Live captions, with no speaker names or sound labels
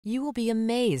You will be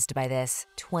amazed by this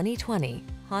 2020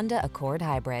 Honda Accord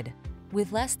Hybrid.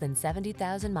 With less than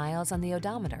 70,000 miles on the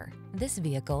odometer, this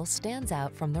vehicle stands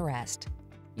out from the rest.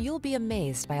 You'll be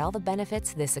amazed by all the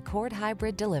benefits this Accord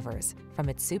Hybrid delivers, from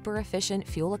its super efficient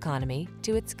fuel economy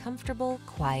to its comfortable,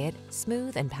 quiet,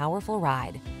 smooth, and powerful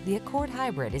ride. The Accord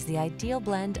Hybrid is the ideal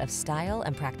blend of style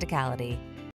and practicality.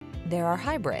 There are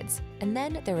hybrids, and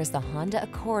then there is the Honda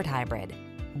Accord Hybrid.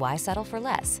 Why settle for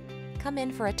less? Come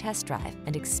in for a test drive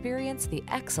and experience the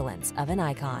excellence of an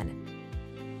icon.